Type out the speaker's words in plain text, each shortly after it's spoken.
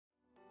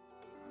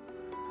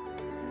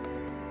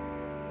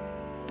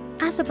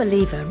As a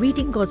believer,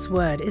 reading God's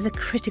Word is a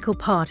critical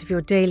part of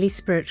your daily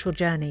spiritual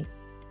journey.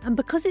 And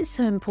because it's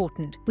so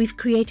important, we've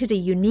created a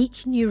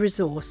unique new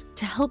resource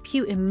to help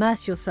you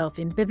immerse yourself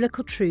in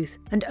biblical truth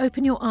and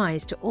open your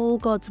eyes to all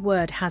God's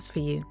Word has for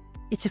you.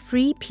 It's a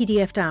free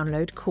PDF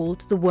download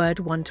called The Word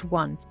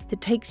 1-to-1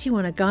 that takes you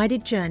on a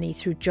guided journey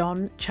through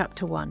John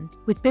chapter 1.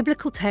 With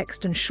biblical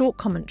text and short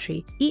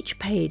commentary, each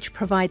page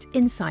provides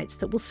insights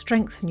that will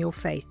strengthen your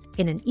faith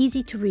in an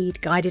easy-to-read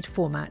guided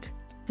format.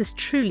 There's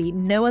truly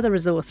no other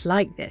resource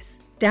like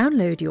this.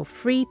 Download your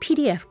free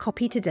PDF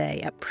copy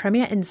today at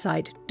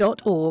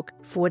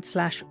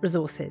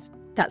premierinsight.org/resources.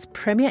 That's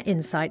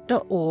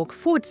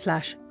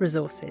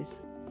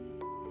premierinsight.org/resources.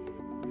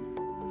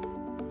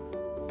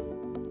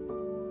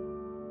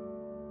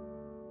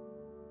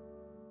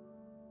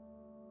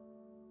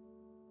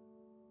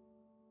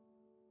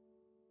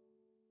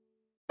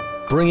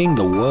 Bringing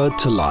the Word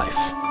to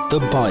life. The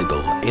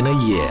Bible in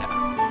a year.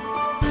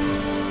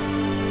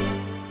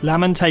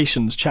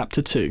 Lamentations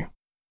chapter 2.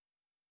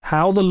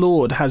 How the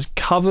Lord has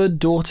covered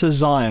daughter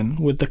Zion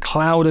with the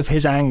cloud of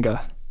his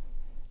anger.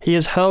 He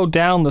has hurled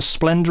down the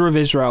splendour of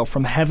Israel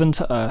from heaven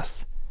to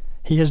earth.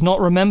 He has not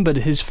remembered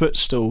his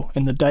footstool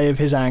in the day of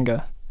his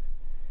anger.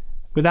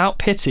 Without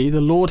pity, the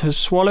Lord has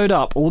swallowed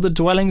up all the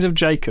dwellings of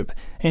Jacob.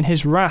 In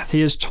his wrath he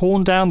has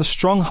torn down the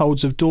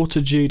strongholds of daughter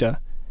Judah.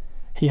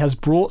 He has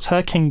brought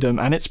her kingdom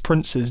and its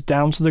princes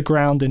down to the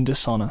ground in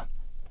dishonour.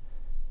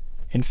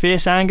 In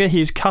fierce anger he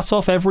has cut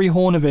off every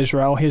horn of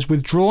Israel. He has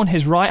withdrawn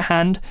his right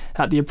hand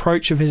at the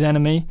approach of his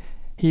enemy.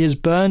 He has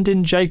burned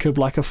in Jacob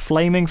like a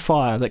flaming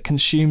fire that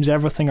consumes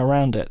everything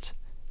around it.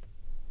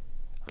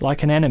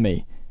 Like an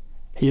enemy,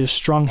 he has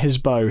strung his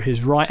bow.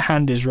 His right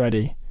hand is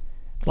ready.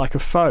 Like a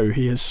foe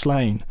he has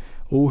slain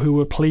all who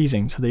were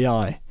pleasing to the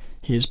eye.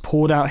 He has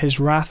poured out his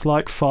wrath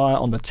like fire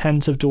on the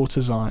tent of daughter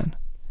Zion.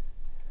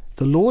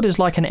 The Lord is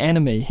like an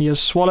enemy. He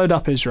has swallowed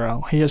up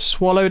Israel. He has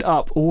swallowed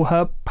up all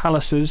her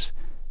palaces.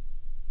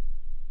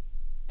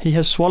 He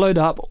has swallowed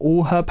up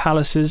all her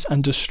palaces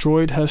and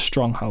destroyed her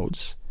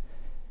strongholds.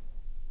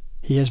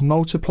 He has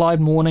multiplied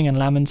mourning and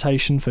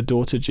lamentation for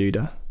daughter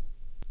Judah.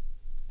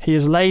 He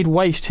has laid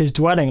waste his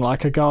dwelling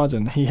like a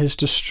garden. He has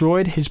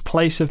destroyed his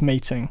place of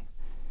meeting.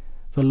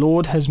 The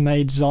Lord has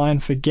made Zion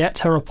forget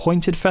her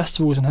appointed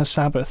festivals and her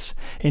Sabbaths.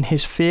 In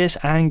his fierce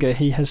anger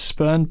he has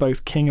spurned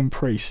both king and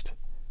priest.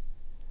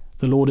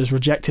 The Lord has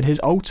rejected his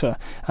altar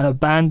and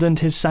abandoned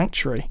his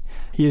sanctuary.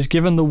 He has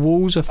given the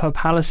walls of her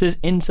palaces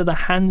into the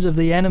hands of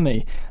the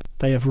enemy.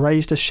 They have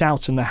raised a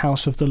shout in the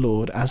house of the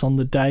Lord, as on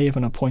the day of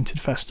an appointed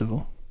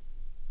festival.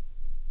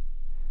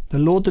 The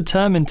Lord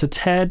determined to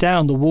tear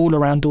down the wall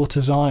around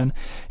daughter Zion.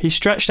 He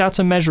stretched out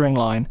a measuring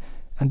line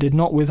and did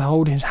not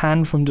withhold his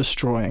hand from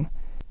destroying.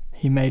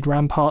 He made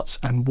ramparts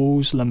and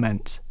walls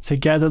lament.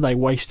 Together they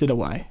wasted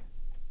away.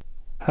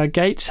 Her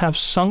gates have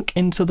sunk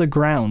into the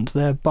ground.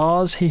 Their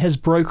bars he has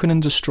broken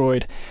and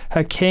destroyed.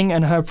 Her king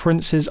and her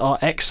princes are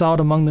exiled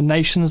among the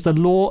nations. The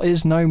law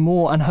is no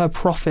more, and her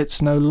prophets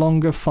no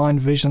longer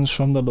find visions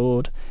from the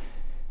Lord.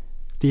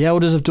 The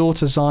elders of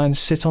daughter Zion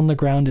sit on the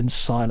ground in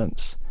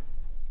silence.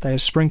 They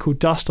have sprinkled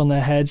dust on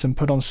their heads and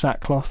put on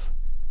sackcloth.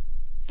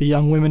 The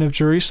young women of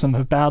Jerusalem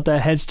have bowed their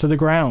heads to the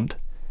ground.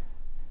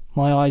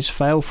 My eyes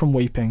fail from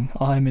weeping.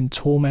 I am in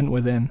torment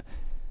within.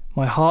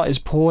 My heart is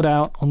poured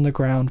out on the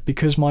ground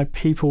because my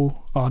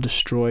people are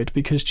destroyed,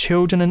 because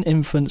children and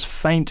infants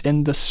faint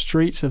in the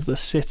streets of the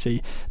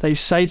city. They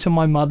say to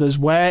my mothers,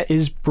 "Where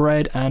is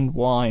bread and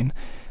wine?"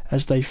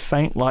 as they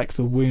faint like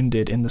the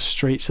wounded in the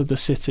streets of the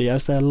city,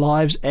 as their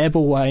lives ebb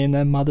away in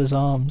their mothers'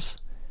 arms.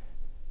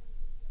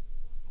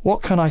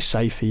 What can I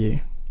say for you?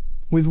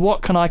 With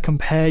what can I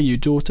compare you,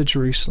 daughter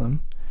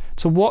Jerusalem?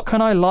 To what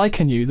can I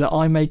liken you that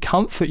I may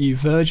comfort you,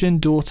 virgin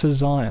daughter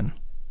Zion?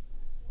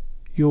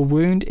 Your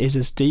wound is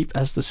as deep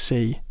as the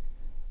sea.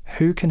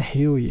 Who can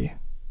heal you?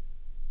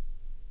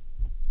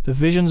 The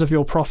visions of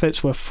your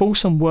prophets were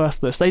false and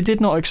worthless. They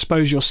did not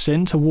expose your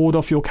sin to ward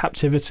off your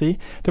captivity.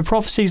 The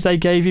prophecies they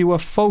gave you were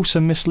false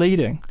and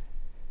misleading.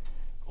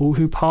 All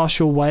who pass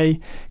your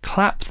way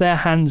clap their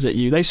hands at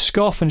you. They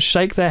scoff and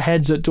shake their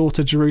heads at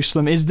daughter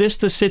Jerusalem. Is this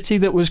the city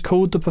that was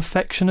called the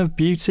perfection of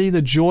beauty,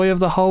 the joy of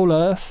the whole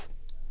earth?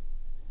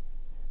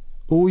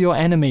 All your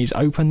enemies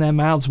open their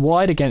mouths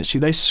wide against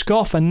you. They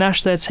scoff and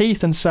gnash their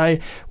teeth and say,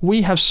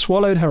 "We have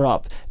swallowed her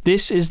up.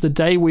 This is the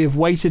day we have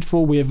waited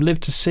for. We have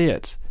lived to see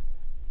it."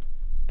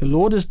 The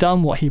Lord has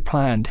done what he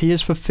planned. He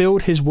has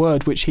fulfilled his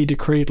word which he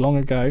decreed long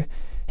ago.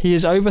 He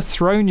has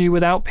overthrown you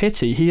without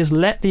pity. He has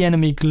let the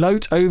enemy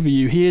gloat over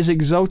you. He has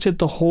exalted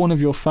the horn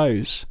of your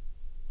foes.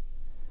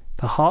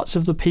 The hearts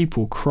of the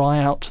people cry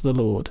out to the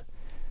Lord.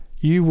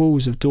 You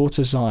walls of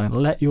daughter Zion,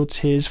 let your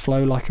tears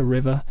flow like a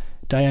river,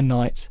 day and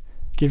night.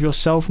 Give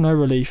yourself no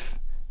relief,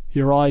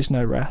 your eyes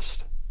no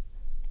rest.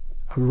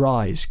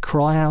 Arise,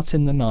 cry out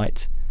in the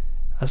night.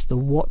 As the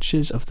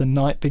watches of the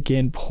night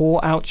begin,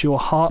 pour out your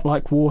heart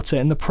like water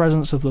in the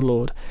presence of the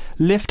Lord.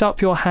 Lift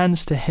up your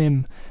hands to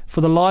him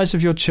for the lives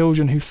of your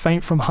children who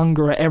faint from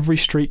hunger at every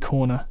street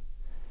corner.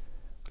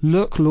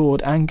 Look,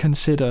 Lord, and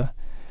consider,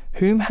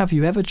 whom have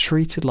you ever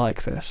treated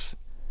like this?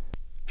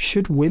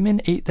 Should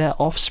women eat their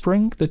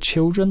offspring, the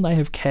children they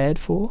have cared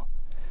for?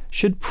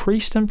 Should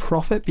priest and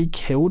prophet be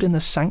killed in the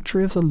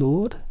sanctuary of the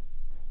Lord?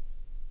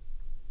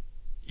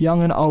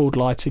 Young and old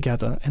lie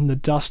together in the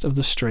dust of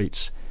the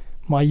streets.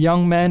 My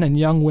young men and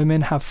young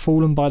women have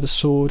fallen by the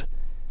sword.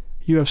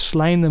 You have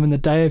slain them in the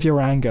day of your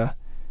anger.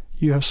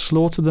 You have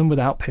slaughtered them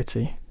without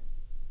pity.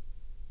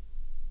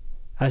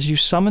 As you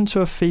summoned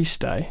to a feast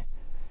day,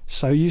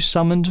 so you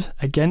summoned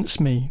against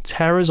me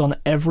terrors on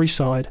every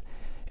side.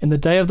 In the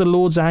day of the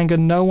Lord's anger,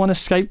 no one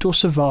escaped or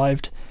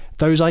survived.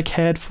 Those I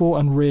cared for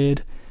and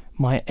reared,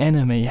 my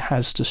enemy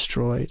has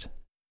destroyed.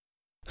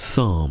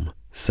 Psalm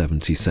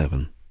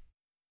 77.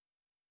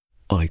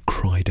 I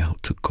cried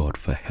out to God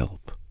for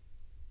help.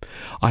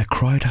 I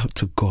cried out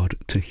to God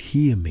to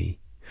hear me.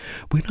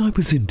 When I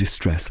was in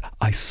distress,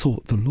 I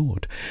sought the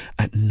Lord.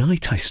 At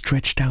night I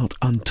stretched out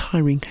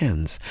untiring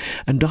hands,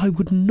 and I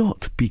would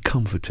not be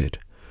comforted.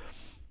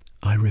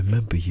 I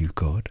remember you,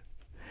 God,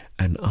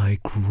 and I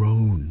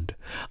groaned.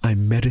 I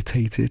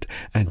meditated,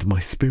 and my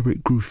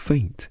spirit grew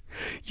faint.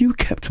 You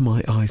kept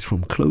my eyes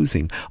from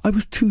closing. I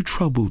was too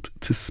troubled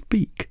to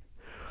speak.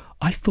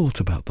 I thought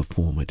about the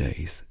former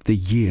days, the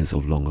years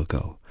of long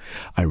ago.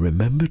 I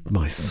remembered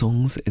my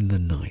songs in the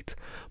night.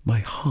 My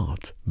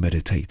heart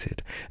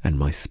meditated, and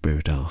my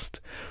spirit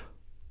asked,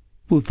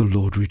 will the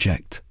Lord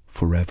reject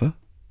forever?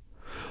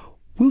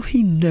 Will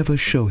he never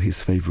show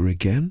his favour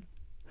again?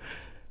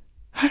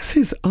 Has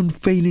his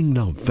unfailing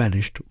love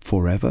vanished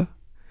forever?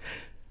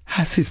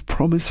 Has his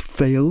promise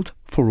failed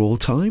for all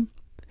time?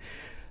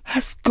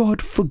 Has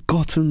God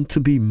forgotten to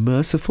be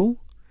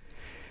merciful?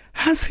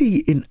 Has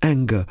he in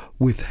anger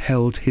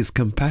withheld his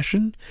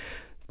compassion?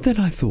 Then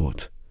I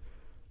thought,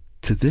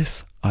 to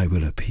this I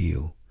will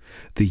appeal,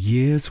 the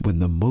years when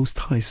the Most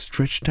High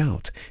stretched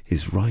out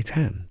his right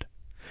hand.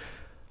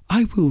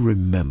 I will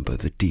remember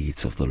the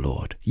deeds of the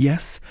Lord.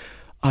 Yes,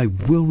 I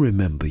will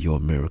remember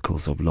your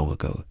miracles of long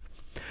ago.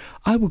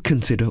 I will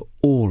consider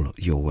all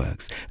your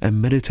works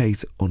and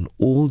meditate on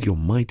all your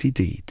mighty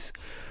deeds.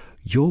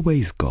 Your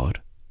ways,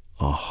 God,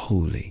 are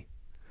holy.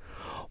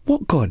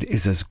 What God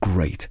is as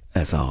great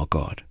as our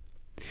God?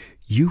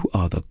 You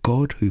are the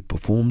God who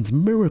performs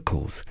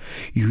miracles.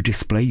 You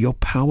display your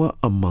power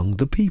among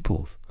the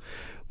peoples.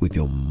 With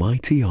your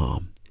mighty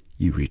arm,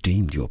 you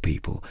redeemed your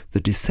people,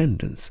 the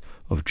descendants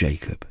of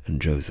Jacob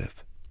and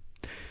Joseph.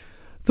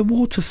 The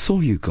water saw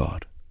you,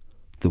 God.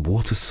 The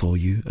water saw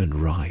you and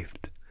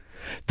writhed.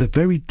 The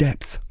very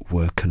depths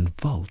were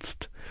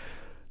convulsed.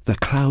 The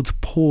clouds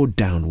poured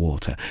down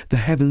water. The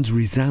heavens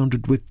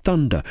resounded with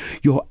thunder.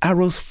 Your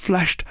arrows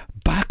flashed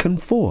back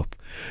and forth.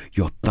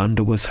 Your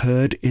thunder was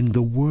heard in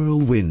the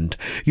whirlwind.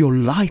 Your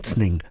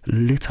lightning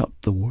lit up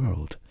the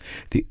world.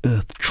 The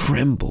earth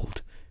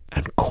trembled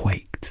and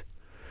quaked.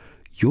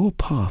 Your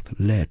path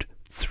led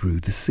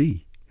through the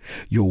sea,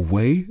 your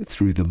way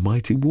through the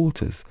mighty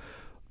waters,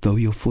 though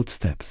your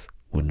footsteps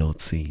were not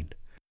seen.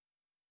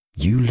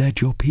 You led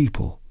your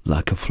people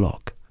like a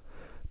flock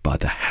by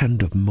the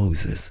hand of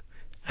Moses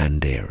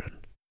and Aaron.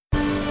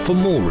 For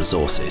more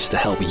resources to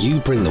help you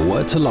bring the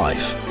word to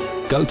life,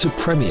 go to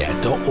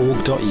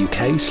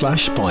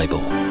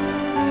premier.org.uk/Bible.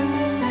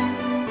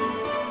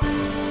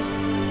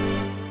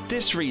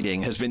 This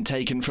reading has been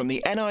taken from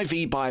the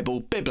NIV Bible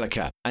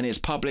Biblica and is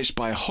published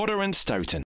by Hodder & Stoughton.